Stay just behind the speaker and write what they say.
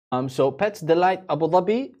So Pets Delight Abu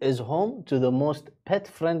Dhabi is home to the most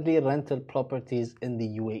pet-friendly rental properties in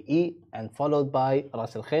the UAE, and followed by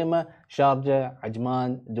Ras Al Khaimah, Sharjah,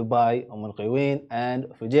 Ajman, Dubai, Al Quwain, and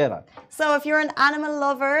Fujairah. So if you're an animal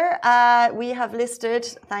lover, we have listed,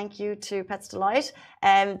 thank you to Pets Delight,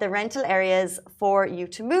 the rental areas for you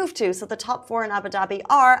to move to. So the top 4 in Abu Dhabi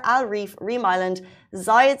are Al Reef, Reem Island,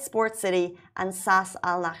 Zayed Sports City, and Sas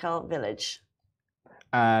Al Nakhal Village.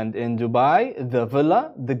 And in Dubai, the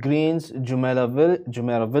Villa, the Greens,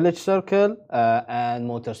 Jumeirah Village Circle, and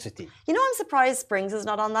Motor City. You know, I'm surprised Springs is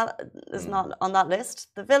not on that list.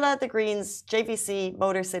 The Villa, the Greens, JVC,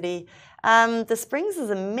 Motor City. The Springs is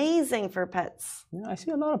amazing for pets. Yeah, I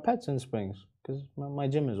see a lot of pets in Springs because my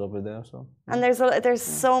gym is over there. So. And there's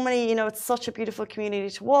so many. You know, it's such a beautiful community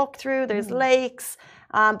to walk through. There's lakes.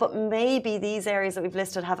 But maybe these areas that we've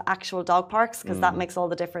listed have actual dog parks because that makes all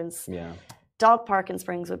the difference. Yeah. Dog park in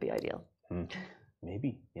Springs would be ideal.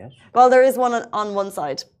 Maybe, yes. Well, there is one on one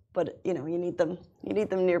side, but you know, you need them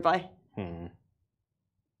nearby.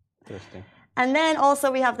 Interesting. And then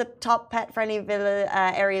also we have the top pet-friendly villa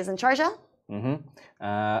areas in Sharjah.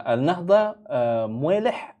 Al Nahda,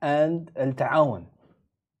 Mueleh, and Al Ta'awan.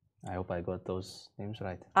 I hope I got those names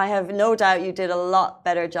right. I have no doubt you did a lot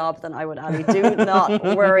better job than I would, Ali. Do not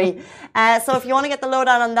worry. So if you want to get the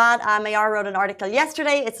lowdown on that, Mayar wrote an article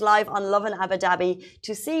yesterday. It's live on Lovin Abu Dhabi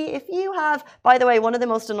to see if you have, by the way, one of the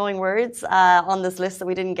most annoying words on this list that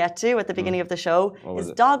we didn't get to at the beginning of the show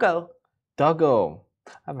is doggo. Doggo.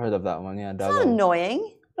 I've heard of that one, yeah. Doggo. It's not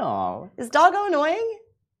annoying. No. Is doggo annoying?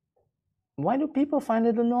 Why do people find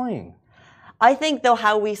it annoying? I think, though,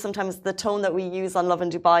 how we sometimes, the tone that we use on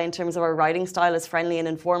Lovin Dubai in terms of our writing style is friendly and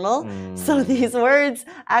informal. So these words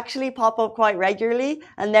actually pop up quite regularly.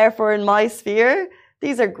 And therefore, in my sphere,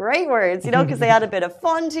 these are great words, you know, because they add a bit of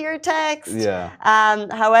fun to your text. Yeah.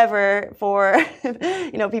 However, for,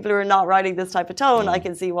 you know, people who are not writing this type of tone, I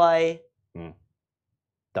can see why.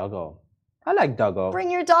 Doggo. I like doggo.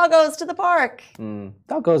 Bring your doggos to the park.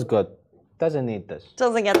 Doggo's good. Doesn't need this.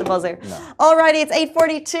 Doesn't get the buzzer. No. Alrighty, it's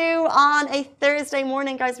 8:42 on a Thursday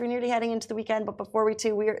morning, guys. We're nearly heading into the weekend, but before we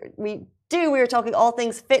are talking all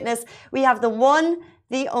things fitness. We have the one,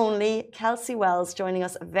 the only Kelsey Wells joining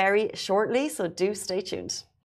us very shortly, so do stay tuned.